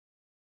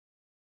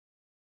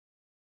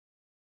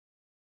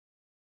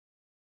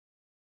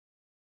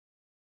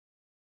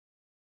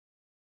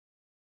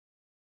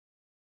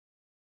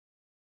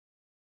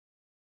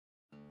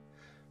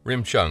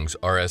Rimchung's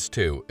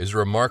RS2 is a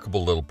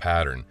remarkable little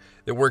pattern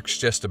that works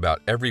just about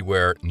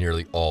everywhere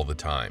nearly all the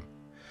time.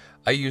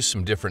 I use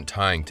some different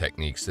tying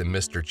techniques than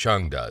Mr.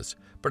 Chung does,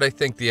 but I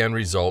think the end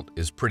result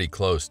is pretty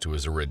close to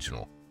his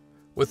original.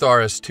 With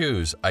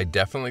RS2s, I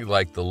definitely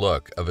like the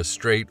look of a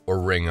straight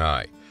or ring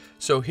eye,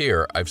 so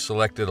here I've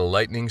selected a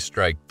Lighting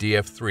Strike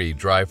DF3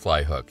 dry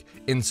fly hook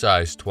in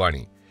size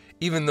 20,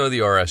 even though the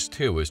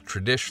RS2 is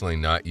traditionally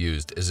not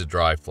used as a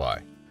dry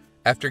fly.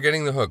 After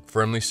getting the hook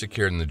firmly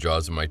secured in the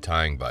jaws of my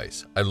tying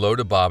vise, I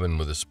load a bobbin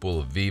with a spool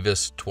of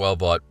Veevus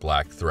 12/0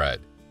 black thread.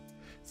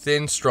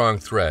 Thin, strong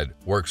thread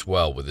works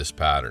well with this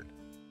pattern.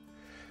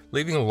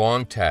 Leaving a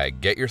long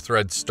tag, get your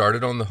thread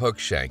started on the hook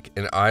shank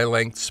in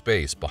eye-length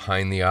space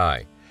behind the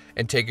eye,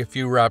 and take a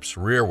few wraps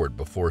rearward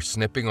before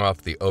snipping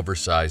off the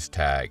oversized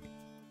tag.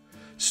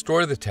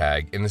 Store the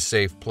tag in a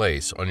safe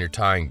place on your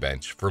tying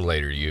bench for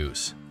later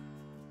use.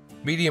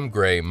 Medium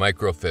gray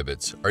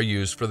microfibetts are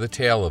used for the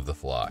tail of the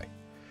fly.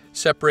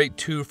 Separate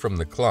two from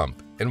the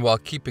clump, and while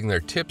keeping their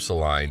tips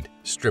aligned,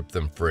 strip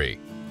them free.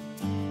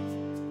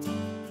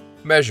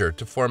 Measure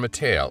to form a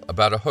tail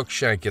about a hook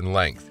shank in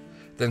length,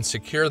 then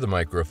secure the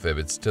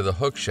microfibetts to the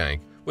hook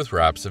shank with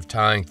wraps of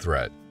tying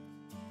thread.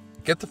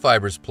 Get the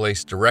fibers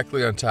placed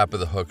directly on top of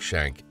the hook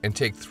shank and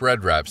take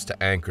thread wraps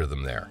to anchor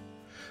them there.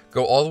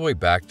 Go all the way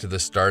back to the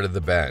start of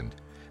the bend,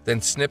 then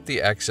snip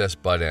the excess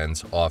butt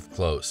ends off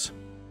close.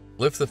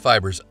 Lift the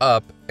fibers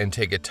up and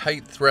take a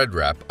tight thread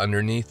wrap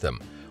underneath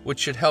them, which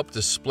should help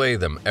display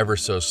them ever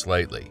so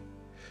slightly.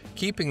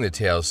 Keeping the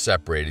tails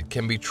separated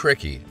can be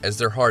tricky as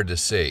they're hard to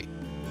see.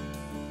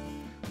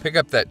 Pick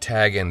up that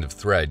tag end of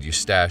thread you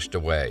stashed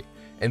away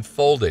and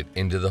fold it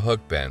into the hook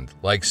bend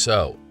like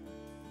so.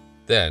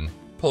 Then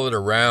pull it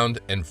around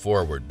and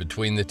forward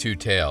between the two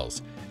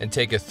tails and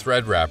take a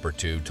thread wrap or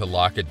two to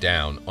lock it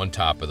down on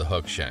top of the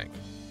hook shank.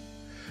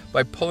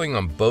 By pulling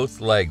on both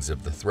legs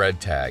of the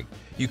thread tag,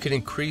 you can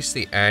increase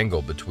the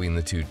angle between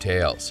the two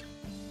tails.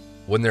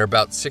 When they're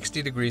about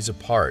 60 degrees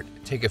apart,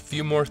 take a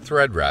few more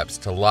thread wraps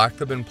to lock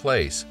them in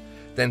place,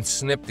 then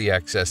snip the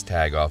excess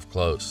tag off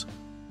close.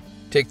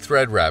 Take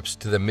thread wraps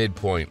to the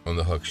midpoint on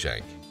the hook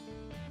shank.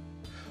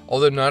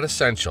 Although not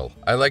essential,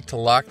 I like to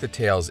lock the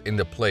tails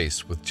into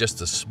place with just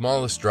the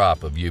smallest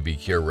drop of UV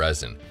cure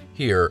resin,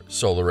 here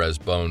Solarez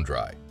Bone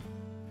Dry.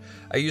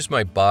 I use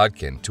my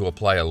bodkin to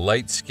apply a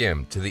light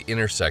skim to the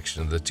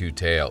intersection of the two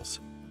tails.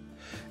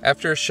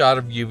 After a shot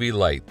of UV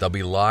light, they'll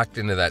be locked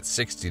into that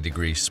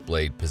 60-degree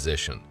splayed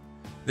position.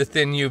 The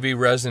thin UV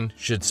resin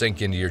should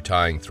sink into your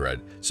tying thread,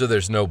 so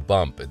there's no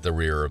bump at the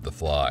rear of the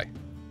fly.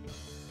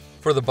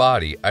 For the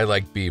body, I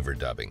like beaver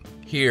dubbing,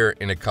 here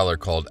in a color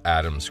called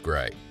Adam's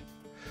Gray.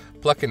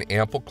 Pluck an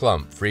ample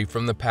clump free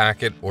from the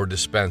packet or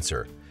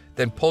dispenser,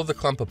 then pull the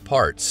clump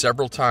apart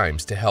several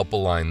times to help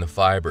align the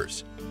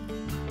fibers.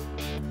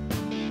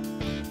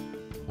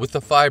 With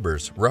the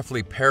fibers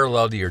roughly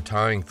parallel to your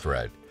tying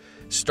thread,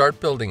 start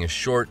building a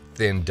short,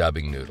 thin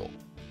dubbing noodle.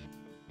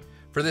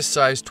 For this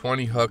size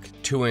 20 hook,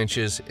 2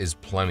 inches is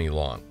plenty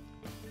long.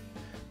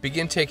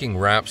 Begin taking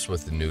wraps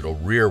with the noodle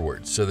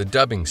rearward so the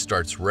dubbing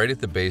starts right at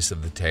the base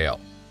of the tail.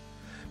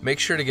 Make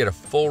sure to get a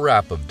full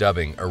wrap of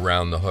dubbing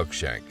around the hook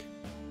shank.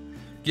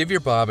 Give your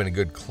bobbin a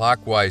good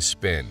clockwise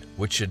spin,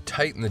 which should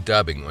tighten the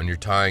dubbing on your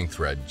tying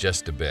thread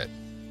just a bit.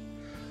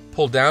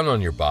 Pull down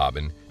on your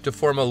bobbin to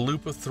form a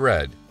loop of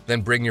thread,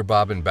 then bring your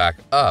bobbin back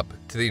up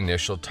to the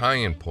initial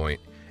tie-in point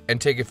and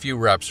take a few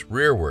wraps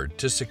rearward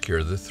to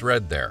secure the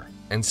thread there,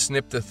 and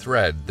snip the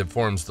thread that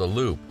forms the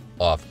loop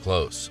off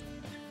close.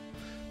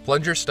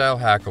 Plunger-style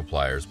hackle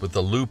pliers with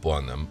a loop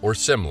on them or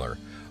similar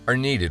are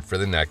needed for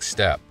the next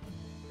step.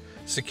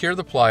 Secure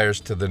the pliers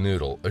to the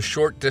noodle a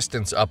short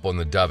distance up on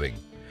the dubbing,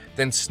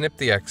 then snip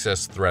the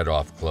excess thread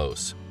off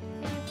close.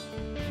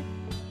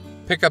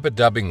 Pick up a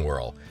dubbing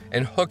whirl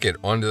and hook it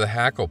onto the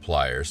hackle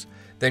pliers,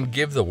 then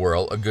give the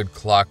whirl a good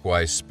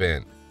clockwise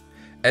spin.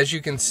 As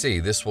you can see,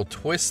 this will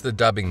twist the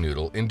dubbing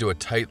noodle into a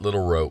tight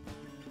little rope.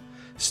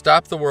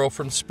 Stop the whirl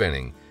from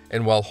spinning,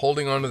 and while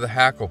holding onto the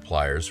hackle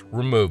pliers,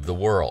 remove the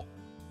whirl.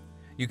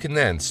 You can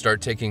then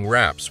start taking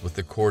wraps with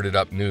the corded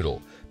up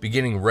noodle,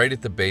 beginning right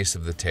at the base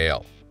of the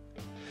tail.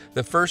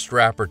 The first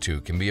wrap or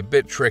two can be a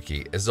bit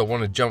tricky as they'll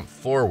want to jump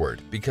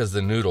forward because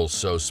the noodle's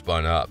so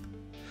spun up.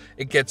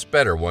 It gets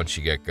better once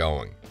you get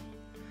going.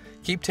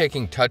 Keep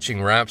taking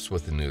touching wraps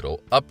with the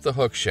noodle up the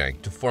hook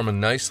shank to form a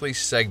nicely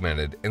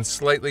segmented and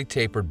slightly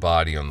tapered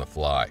body on the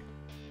fly.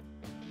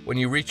 When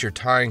you reach your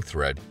tying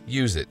thread,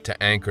 use it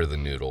to anchor the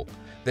noodle,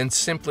 then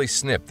simply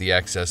snip the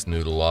excess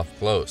noodle off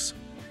close.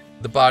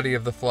 The body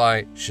of the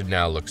fly should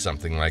now look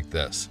something like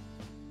this.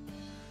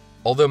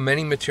 Although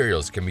many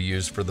materials can be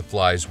used for the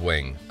fly's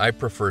wing, I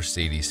prefer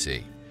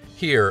CDC.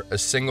 Here, a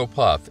single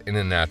puff in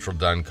a natural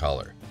dun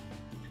color.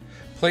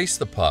 Place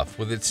the puff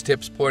with its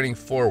tips pointing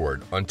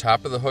forward on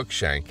top of the hook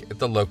shank at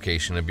the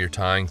location of your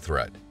tying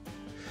thread.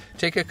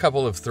 Take a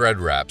couple of thread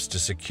wraps to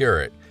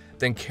secure it,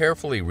 then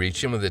carefully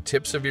reach in with the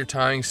tips of your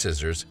tying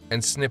scissors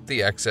and snip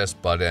the excess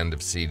butt end of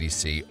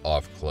CDC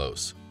off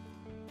close.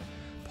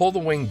 Pull the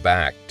wing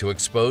back to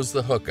expose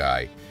the hook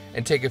eye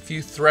and take a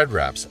few thread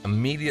wraps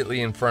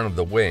immediately in front of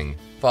the wing,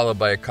 followed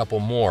by a couple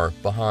more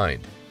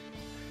behind.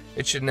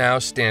 It should now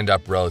stand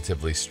up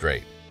relatively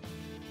straight.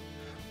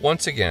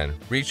 Once again,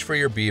 reach for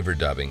your beaver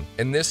dubbing,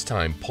 and this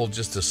time pull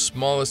just the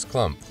smallest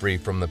clump free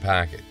from the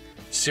packet.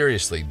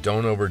 Seriously,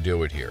 don't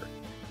overdo it here.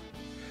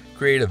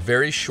 Create a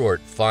very short,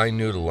 fine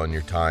noodle on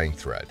your tying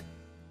thread.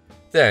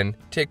 Then,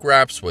 take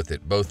wraps with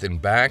it both in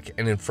back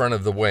and in front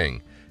of the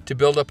wing to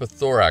build up a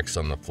thorax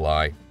on the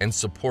fly and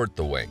support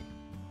the wing.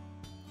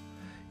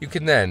 You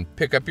can then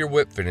pick up your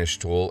whip finish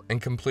tool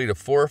and complete a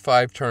 4 or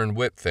 5 turn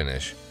whip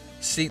finish,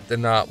 seat the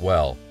knot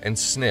well, and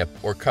snip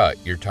or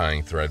cut your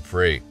tying thread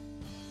free.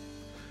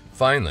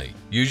 Finally,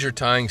 use your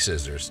tying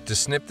scissors to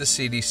snip the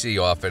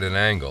CDC off at an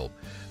angle,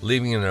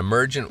 leaving an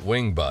emergent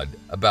wing bud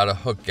about a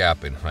hook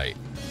gap in height.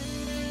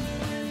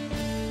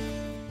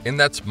 And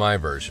that's my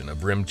version of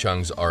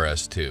Rimchung's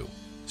RS2.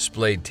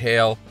 Splayed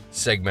tail,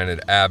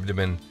 segmented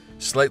abdomen,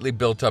 slightly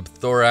built up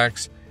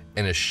thorax,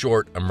 and a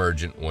short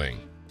emergent wing.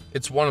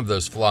 It's one of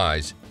those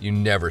flies you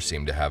never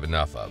seem to have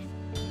enough of.